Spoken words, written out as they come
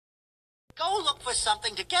Go look for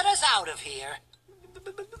something to get us out of here.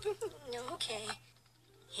 Okay.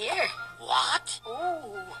 Here. What?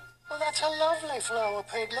 Oh, well, that's a lovely flower,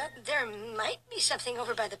 Piglet. There might be something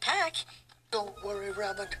over by the pack. Don't worry,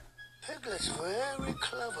 Rabbit. Piglet's very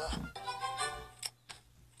clever.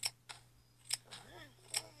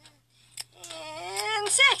 And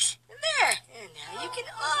 6. There. And now you can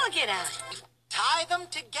all get out. Tie them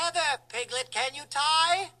together, Piglet. Can you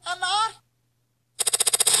tie a knot?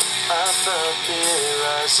 I felt the air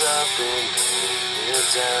rise up in me. Kneel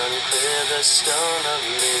down and clear the stone of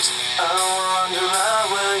leaves. I wander out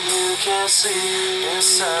where you can't see.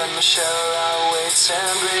 Inside my shell I wait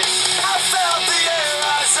and bleed. I felt the air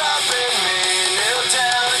rise up in me. Kneel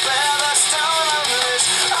down and clear the stone of leaves.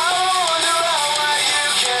 I wander out where you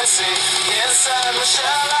can't see. Inside my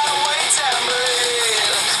shell I wait and bleed.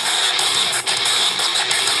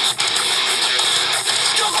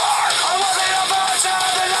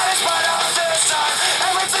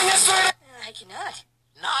 I cannot.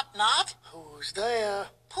 Not? Who's there?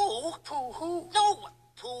 Pooh? Pooh who? No,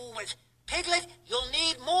 Pooh. Piglet, you'll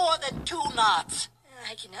need more than 2 knots.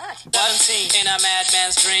 I cannot. 17 in a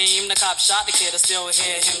madman's dream. The cop shot the kid, I still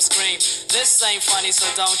hear him scream. This ain't funny, so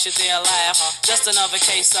don't you dare laugh. Just another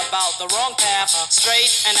case about the wrong path.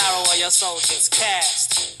 Straight and narrow are your soldiers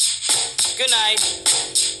cast. Good night.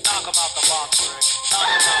 Knock 'em out the box, Rick. Knock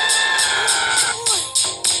 'em out.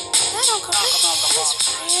 That Uncle Ricky is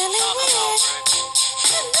really weird.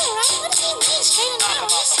 I know, right? What does he mean, straight and narrow?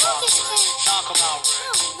 Your soldiers cast? Knock 'em out,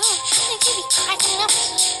 Rick. Oh, no. I think he'd be cracking up.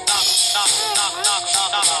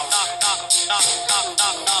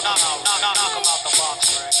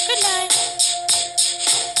 Good night.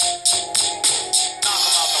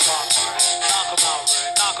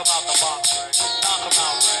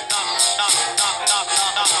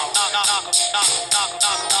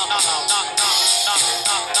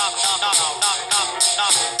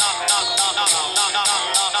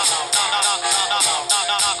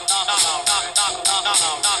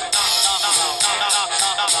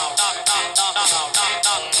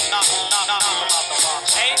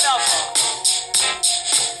 Ain't nothing.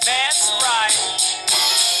 That's right.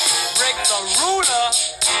 Rick the Ruler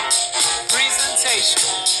presentation.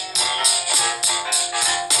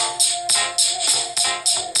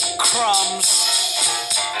 Crumbs.